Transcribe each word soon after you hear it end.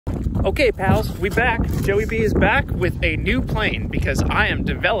Okay, pals, we back. Joey B is back with a new plane because I am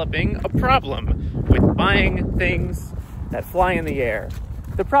developing a problem with buying things that fly in the air.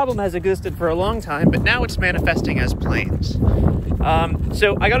 The problem has existed for a long time, but now it's manifesting as planes.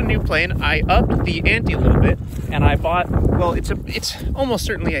 So I got a new plane. I upped the ante a little bit, and I bought, well, it's almost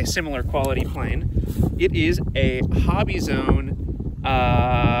certainly a similar quality plane. It is a Hobby Zone,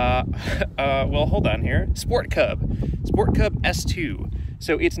 well, hold on here, Sport Cub S2.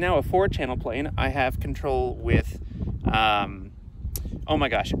 So it's now a 4-channel plane. I have control with, oh my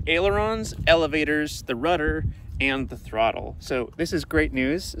gosh, ailerons, elevators, the rudder, and the throttle. So this is great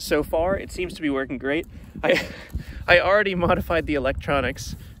news. So far, it seems to be working great. I already modified the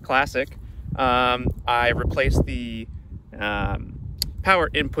electronics, classic. I replaced the power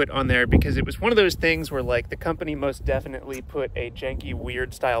input on there because it was one of those things where, like, the company most definitely put a janky,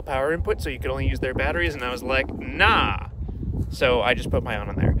 weird style power input so you could only use their batteries, and I was like, nah. So I just put my own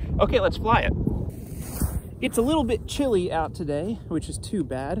on there. Okay, let's fly it. It's a little bit chilly out today, which is too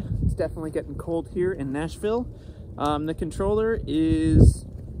bad. It's definitely getting cold here in Nashville. The controller is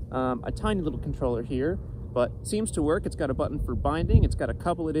a tiny little controller here, but seems to work. It's got a button for binding. It's got a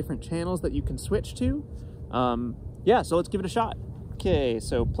couple of different channels that you can switch to. Yeah, so let's give it a shot. Okay,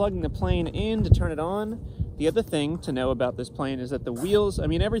 so plugging the plane in to turn it on. The other thing to know about this plane is that the wheels, I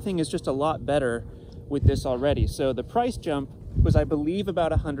mean, everything is just a lot better with this already. So the price jump was, I believe,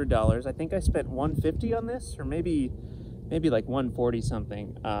 about $100. I think I spent $150 on this, or maybe like $140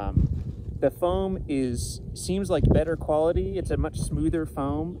 something. The foam seems like better quality. It's a much smoother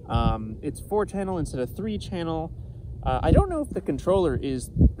foam. It's 4-channel instead of 3-channel. I don't know if the controller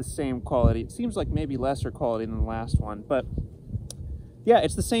is the same quality. It seems like maybe lesser quality than the last one, but yeah,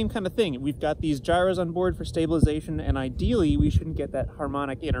 it's the same kind of thing. We've got these gyros on board for stabilization, and ideally we shouldn't get that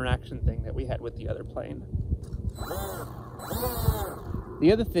harmonic interaction thing that we had with the other plane.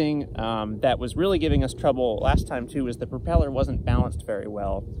 The other thing that was really giving us trouble last time too is the propeller wasn't balanced very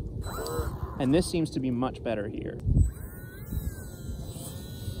well. And this seems to be much better here.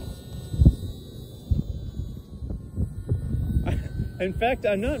 In fact,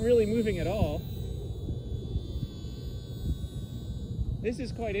 I'm not really moving at all. This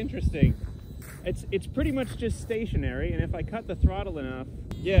is quite interesting. It's pretty much just stationary, and if I cut the throttle enough,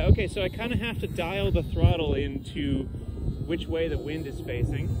 yeah, okay, so I kind of have to dial the throttle into which way the wind is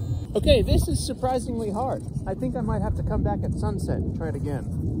facing. Okay, this is surprisingly hard. I think I might have to come back at sunset and try it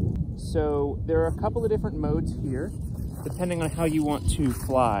again. So there are a couple of different modes here, depending on how you want to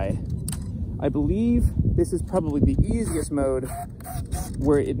fly. I believe this is probably the easiest mode,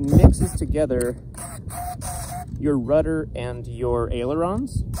 where it mixes together your rudder and your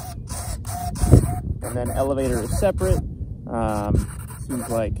ailerons, and then elevator is separate, seems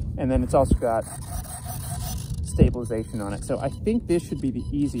like, and then it's also got stabilization on it. So I think this should be the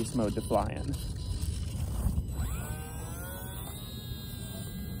easiest mode to fly in.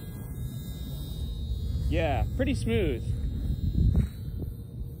 Yeah, pretty smooth.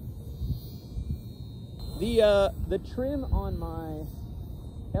 The trim on my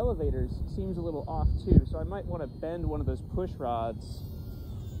elevators seems a little off too, so I might want to bend one of those push rods.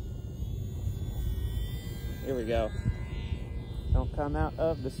 Here we go. Don't come out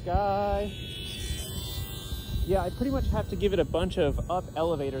of the sky. Yeah, I pretty much have to give it a bunch of up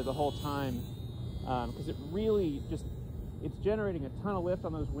elevator the whole time, because it really it's generating a ton of lift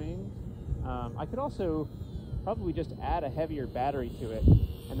on those wings. I could also probably just add a heavier battery to it,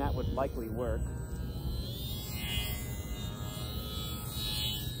 and that would likely work.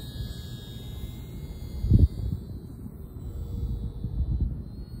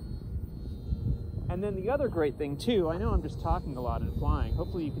 And then the other great thing too, I know I'm just talking a lot and flying,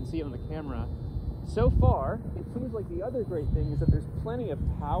 hopefully you can see it on the camera. So far, it seems like the other great thing is that there's plenty of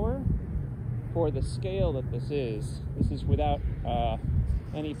power for the scale that this is. This is without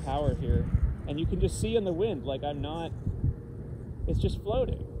any power here. And you can just see in the wind, like it's just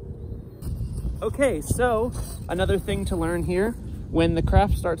floating. Okay, so another thing to learn here, when the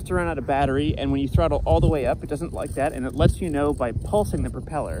craft starts to run out of battery and when you throttle all the way up, it doesn't like that, and it lets you know by pulsing the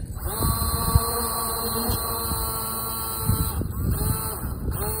propeller.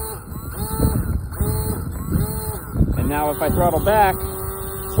 And now if I throttle back,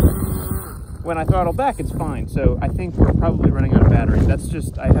 when I throttle back, it's fine. So I think we're probably running out of battery. That's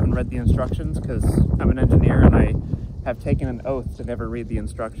just, I haven't read the instructions because I'm an engineer and I have taken an oath to never read the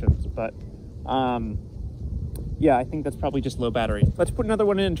instructions. But yeah, I think that's probably just low battery. Let's put another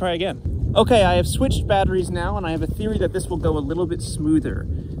one in and try again. Okay, I have switched batteries now, and I have a theory that this will go a little bit smoother.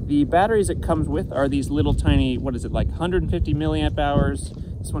 The batteries it comes with are these little tiny, what is it, like 150 milliamp hours.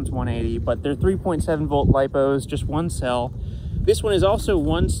 This one's 180, but they're 3.7 volt LiPos, just one cell. This one is also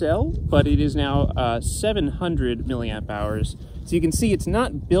one cell, but it is now 700 milliamp hours. So you can see it's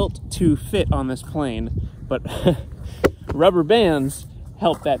not built to fit on this plane, but rubber bands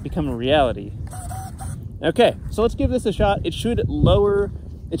help that become a reality. Okay, so let's give this a shot. It should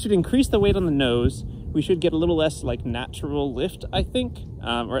increase the weight on the nose. We should get a little less like natural lift, I think,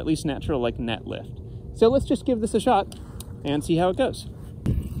 or at least natural like net lift. So let's just give this a shot and see how it goes.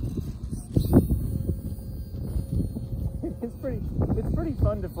 It's pretty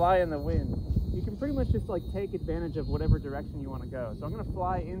fun to fly in the wind. You can pretty much just like take advantage of whatever direction you want to go. So I'm going to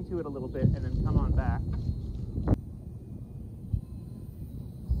fly into it a little bit and then come on back.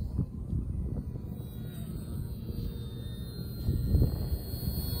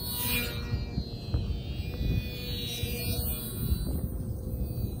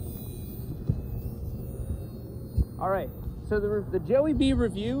 All right, so the Joey B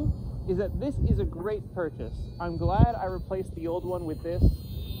review is that this is a great purchase. I'm glad I replaced the old one with this.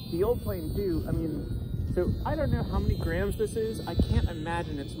 The old plane too, I mean, so I don't know how many grams this is. I can't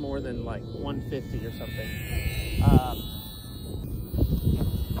imagine it's more than like 150 or something.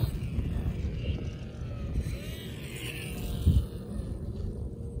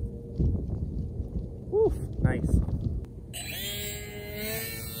 Woof, nice.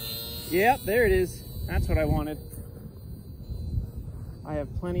 Yep, there it is. That's what I wanted. I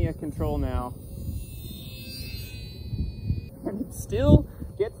have plenty of control now. And it still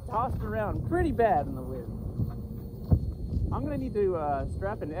gets tossed around pretty bad in the wind. I'm gonna need to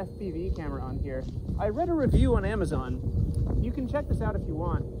strap an FPV camera on here. I read a review on Amazon. You can check this out if you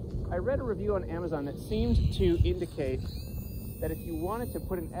want. I read a review on Amazon that seemed to indicate that if you wanted to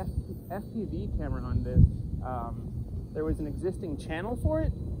put an FPV camera on this, there was an existing channel for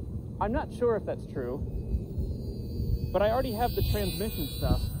it. I'm not sure if that's true, but I already have the transmission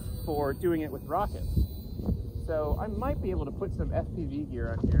stuff for doing it with rockets. So I might be able to put some FPV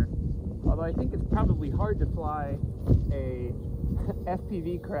gear on here. Although I think it's probably hard to fly a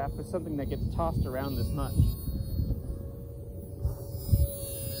FPV craft with something that gets tossed around this much.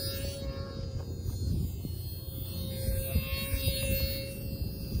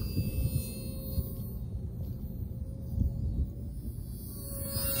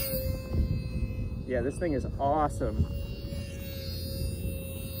 Yeah, this thing is awesome.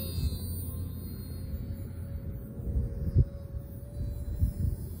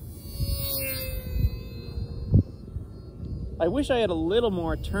 I wish I had a little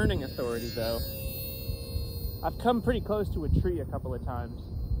more turning authority though. I've come pretty close to a tree a couple of times.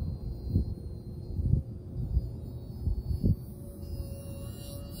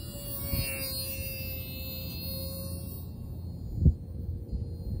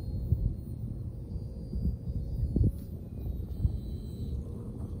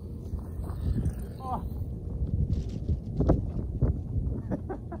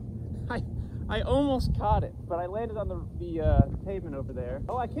 I almost caught it, but I landed on the pavement over there.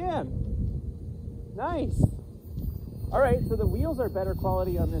 Oh, I can! Nice! Alright, so the wheels are better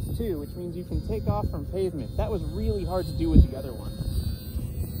quality on this too, which means you can take off from pavement. That was really hard to do with the other one.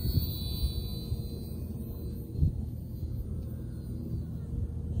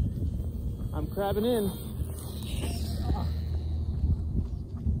 I'm crabbing in.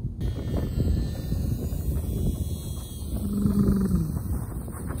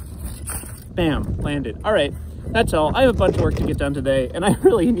 Bam, landed. All right, that's all. I have a bunch of work to get done today, and I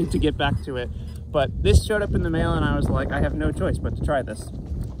really need to get back to it. But this showed up in the mail, and I was like, I have no choice but to try this.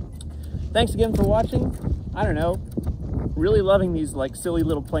 Thanks again for watching. I don't know, really loving these like silly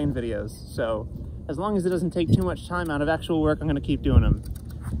little plane videos. So as long as it doesn't take too much time out of actual work, I'm gonna keep doing them.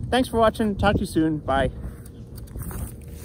 Thanks for watching. Talk to you soon. Bye.